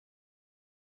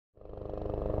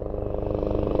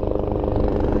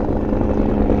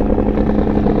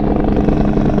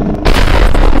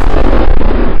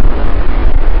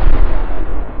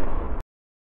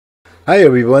Hi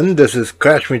everyone, this is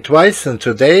Crash Me Twice, and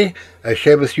today I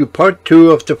share with you part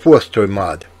 2 of the 4-story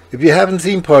mod. If you haven't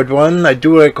seen part 1, I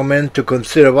do recommend to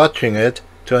consider watching it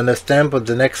to understand what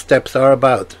the next steps are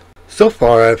about. So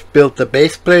far I've built the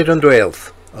base plate and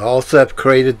rails. I also have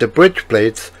created the bridge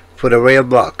plates for the rail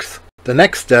blocks. The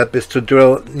next step is to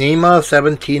drill Nema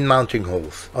 17 mounting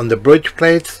holes on the bridge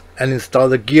plates and install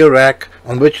the gear rack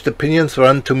on which the pinions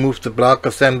run to move the block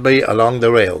assembly along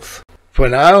the rails. For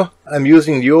now, I'm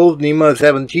using the old Nema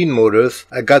 17 motors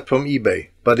I got from eBay,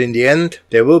 but in the end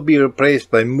they will be replaced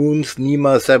by Moon's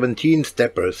Nema 17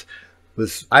 steppers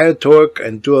with higher torque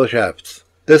and dual shafts.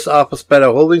 This offers better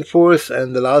holding force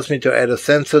and allows me to add a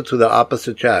sensor to the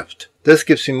opposite shaft. This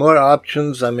gives me more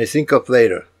options I may think of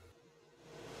later.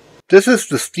 This is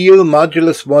the steel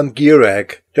Modulus 1 gear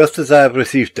rack, just as I have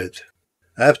received it.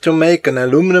 I have to make an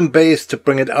aluminum base to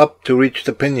bring it up to reach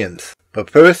the pinions, but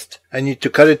first I need to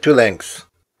cut it to lengths.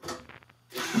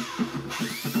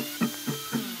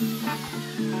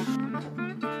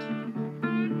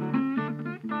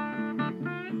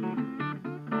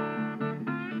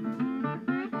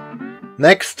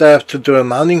 Next I have to drill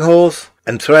mounting holes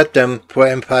and thread them for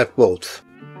M5 bolts.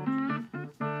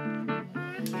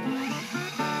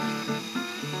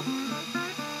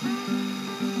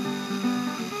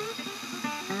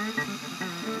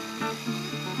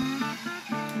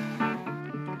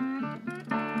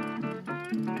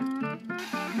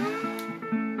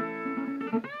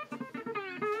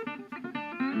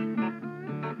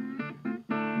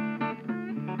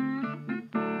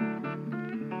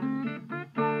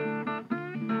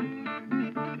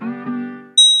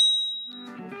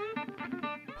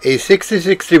 A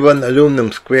 6061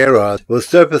 aluminum square rod will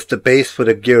serve as the base for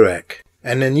the gear rack,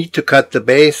 and I need to cut the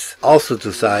base also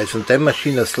to size and then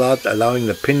machine a slot allowing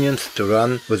the pinions to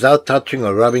run without touching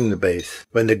or rubbing the base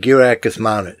when the gear rack is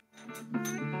mounted.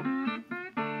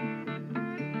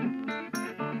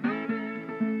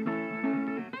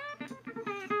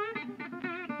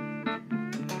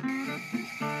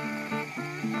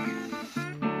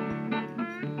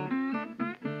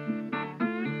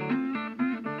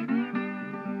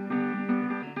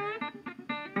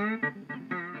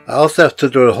 I also have to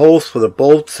drill holes for the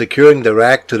bolts securing the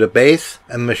rack to the base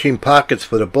and machine pockets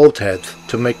for the bolt heads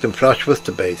to make them flush with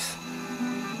the base.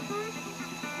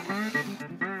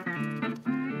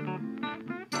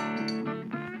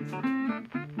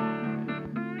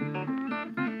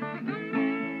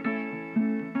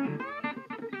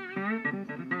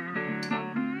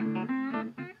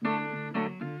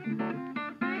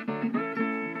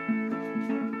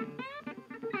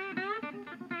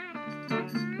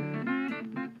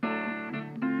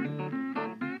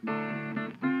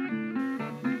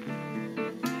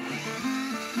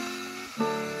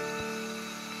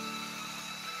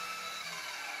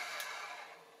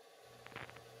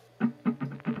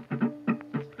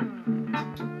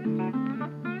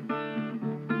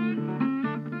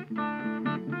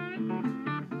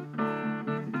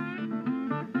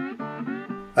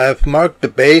 I have marked the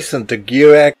base and the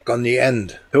gear rack on the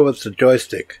end towards the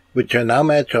joystick, which I now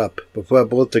match up before I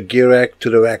bolt the gear rack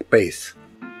to the rack base.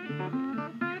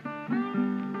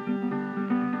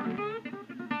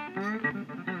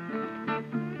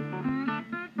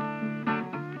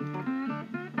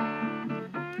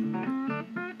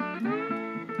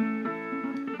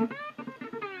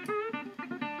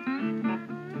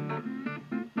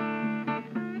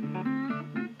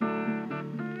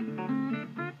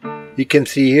 You can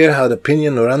see here how the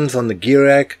pinion runs on the gear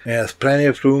rack and has plenty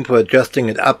of room for adjusting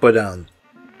it up or down.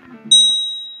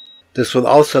 This will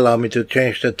also allow me to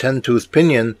change the 10-tooth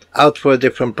pinion out for a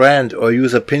different brand or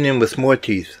use a pinion with more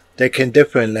teeth. They can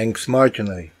differ in lengths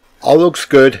marginally. All looks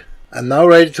good. I'm now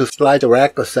ready to slide the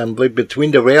rack assembly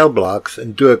between the rail blocks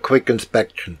and do a quick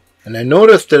inspection. And I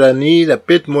noticed that I need a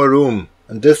bit more room,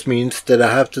 and this means that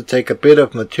I have to take a bit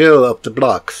of material off the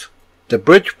blocks. The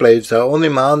bridge plates are only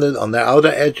mounted on the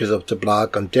outer edges of the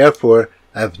block and therefore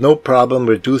I have no problem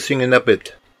reducing it a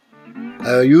bit.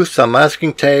 I will use some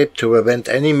masking tape to prevent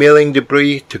any milling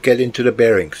debris to get into the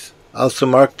bearings. I also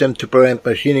mark them to prevent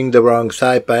machining the wrong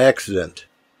side by accident.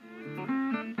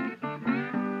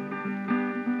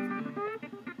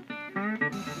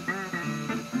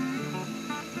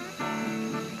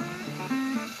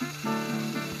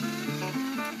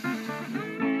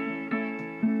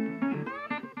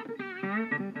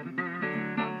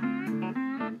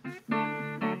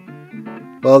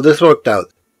 Well, this worked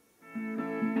out.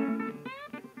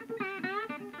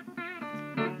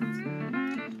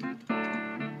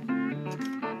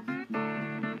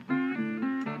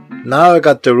 Now I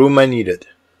got the room I needed.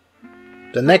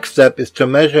 The next step is to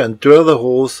measure and drill the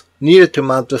holes needed to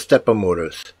mount the stepper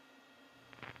motors.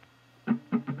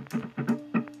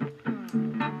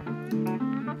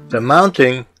 The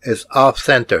mounting is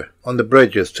off-center on the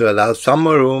bridges to allow some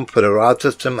more room for the rod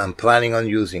system I'm planning on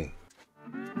using.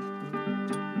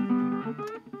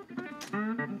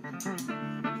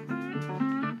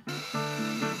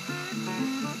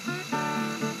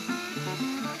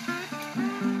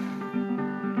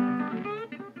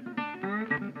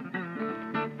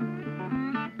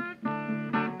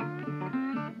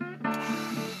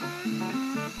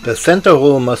 The center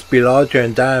hole must be larger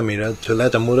in diameter to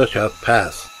let the motor shaft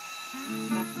pass.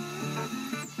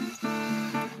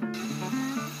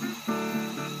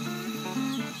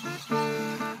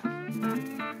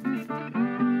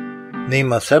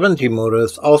 Nema 70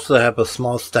 motors also have a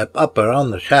small step up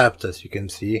around the shaft, as you can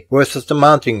see, versus the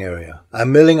mounting area.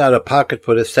 I'm milling out a pocket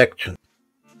for this section.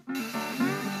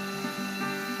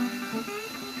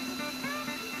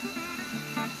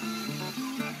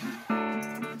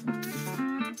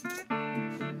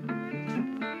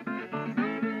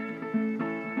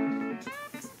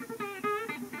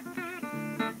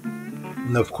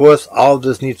 And of course, all of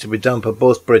this needs to be done for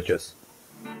both bridges.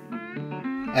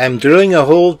 I am drilling a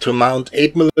hole to mount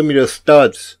 8mm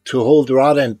studs to hold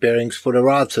rod end bearings for the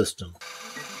rod system.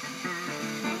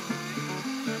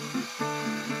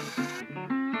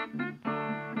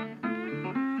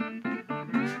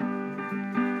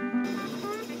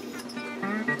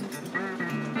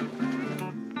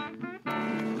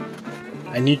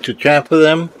 I need to chamfer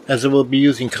them, as I will be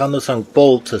using countersunk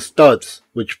bolts as studs,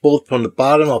 which bolt from the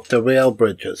bottom of the rail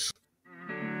bridges.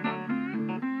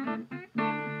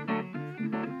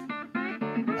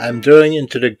 I am drilling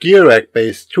into the gear rack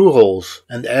base 2 holes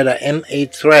and add a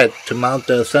M8 thread to mount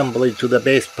the assembly to the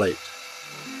base plate.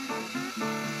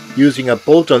 Using a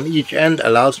bolt on each end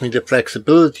allows me the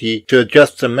flexibility to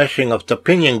adjust the meshing of the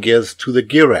pinion gears to the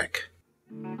gear rack.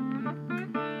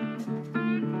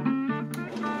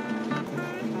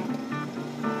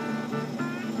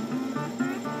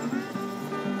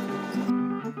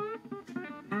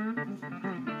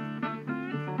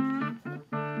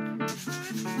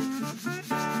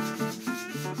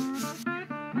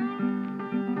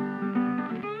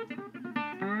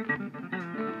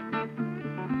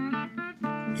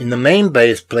 In the main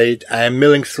base plate, I am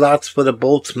milling slots for the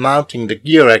bolts mounting the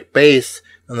gear rack base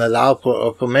and allow for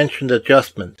aforementioned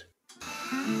adjustment.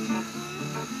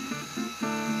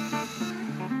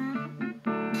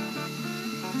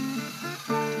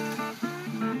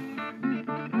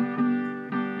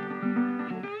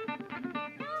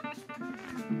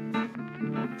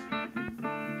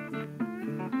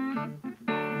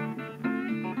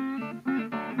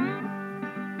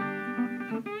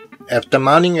 After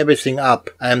mounting everything up,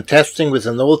 I am testing with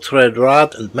an old thread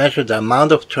rod and measure the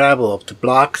amount of travel of the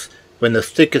blocks when the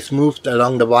stick is moved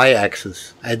along the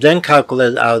y-axis. I then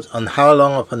calculate out on how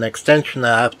long of an extension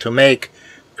I have to make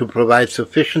to provide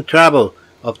sufficient travel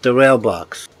of the rail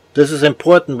blocks. This is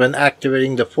important when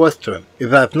activating the fourth trim.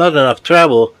 If I have not enough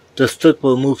travel, the stick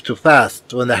will move too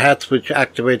fast when the hat switch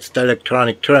activates the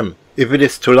electronic trim. If it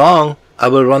is too long, I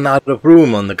will run out of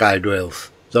room on the guide rails,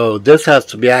 so this has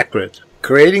to be accurate.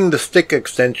 Creating the stick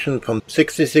extension from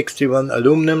 6061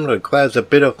 aluminum requires a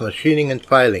bit of machining and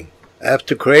filing. I have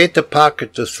to create a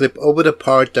pocket to slip over the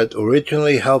part that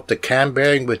originally held the cam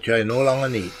bearing, which I no longer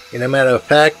need. In a matter of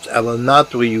fact, I will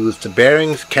not reuse the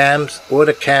bearings, cams, or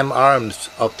the cam arms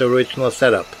of the original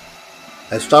setup.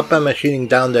 I start by machining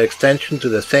down the extension to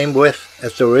the same width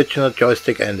as the original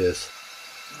joystick end is.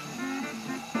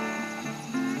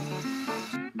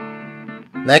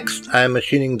 Next, I am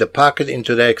machining the pocket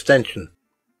into the extension.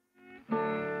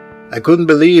 I couldn't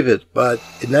believe it, but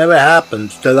it never happened.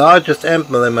 The largest end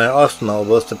mill in my arsenal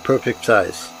was the perfect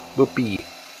size. Whoopee.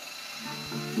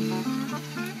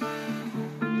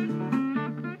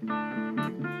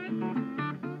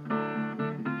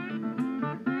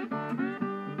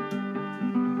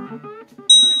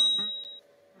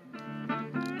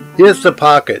 Here's the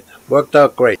pocket. Worked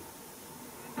out great.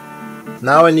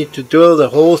 Now I need to drill the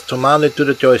holes to mount it to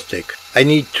the joystick. I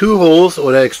need 2 holes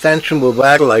or the extension will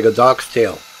waggle like a dog's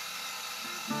tail.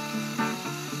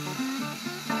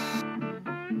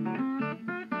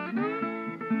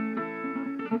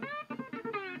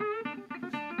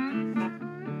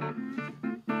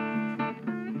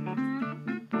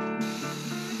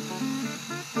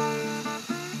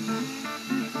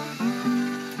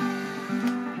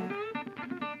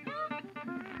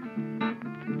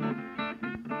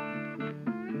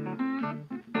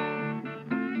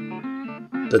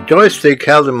 The joystick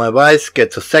held in my vise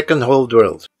gets a second hole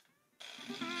drilled.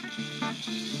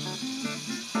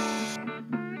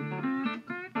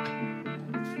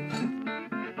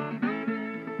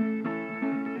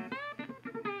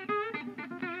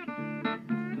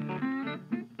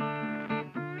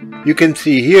 You can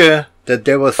see here that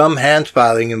there was some hand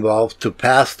filing involved to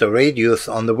pass the radius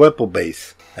on the Virpil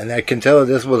base, and I can tell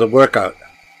this was a workout.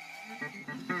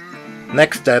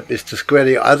 Next step is to square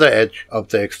the other edge of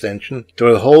the extension,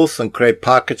 drill holes and create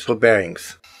pockets for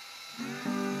bearings.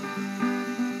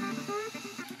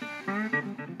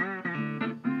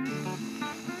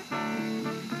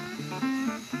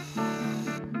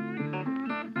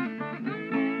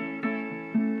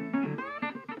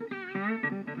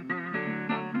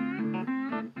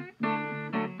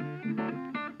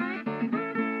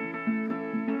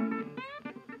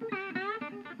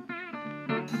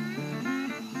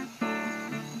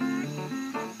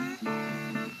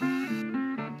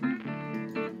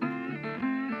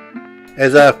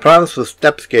 As I have problems with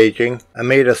steps gauging, I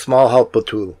made a small helper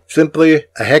tool. Simply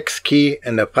a hex key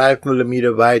and a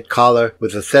 5mm wide collar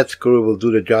with a set screw will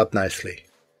do the job nicely.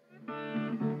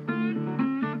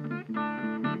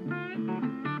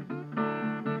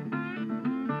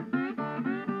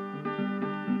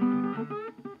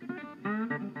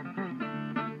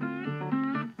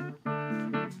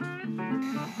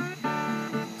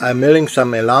 I'm milling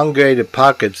some elongated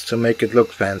pockets to make it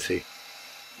look fancy.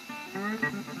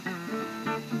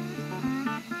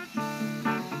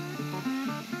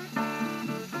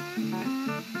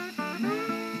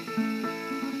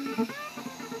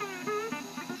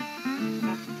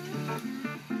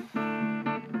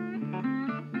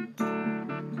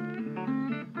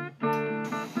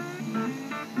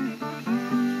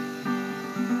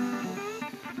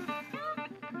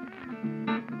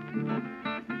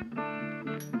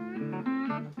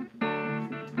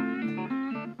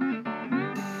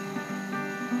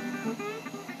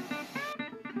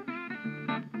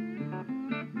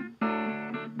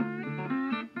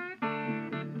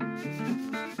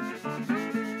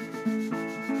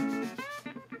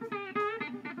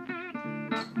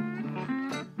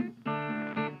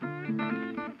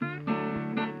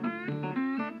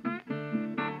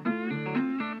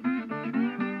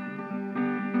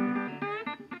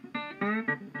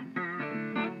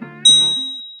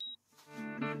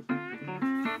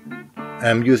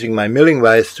 I'm using my milling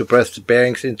vise to press the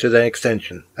bearings into the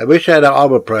extension. I wish I had an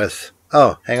arbor press.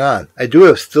 Oh, hang on. I do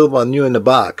have still one new in the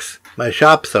box. My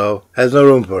shop saw has no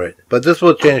room for it. But this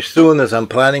will change soon as I'm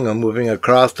planning on moving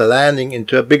across the landing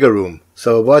into a bigger room.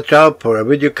 So watch out for a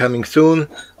video coming soon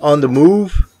on the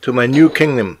move to my new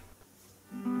kingdom.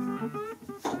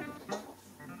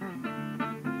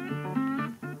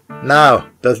 Now,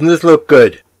 doesn't this look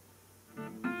good?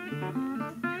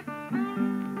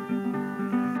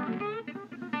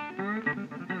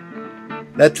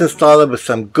 Let's install it with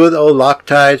some good old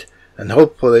Loctite and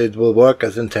hopefully it will work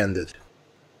as intended.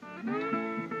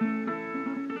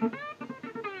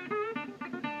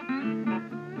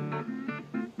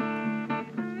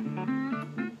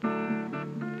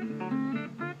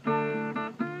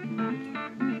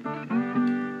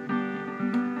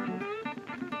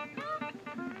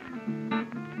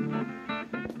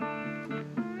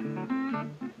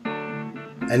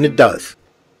 And it does.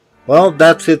 Well,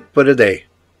 that's it for today.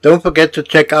 Don't forget to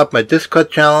check out my Discord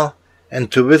channel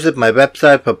and to visit my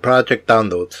website for project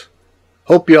downloads.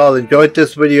 Hope you all enjoyed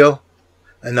this video,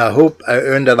 and I hope I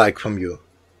earned a like from you.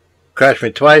 Crash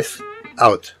Me Twice,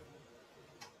 out.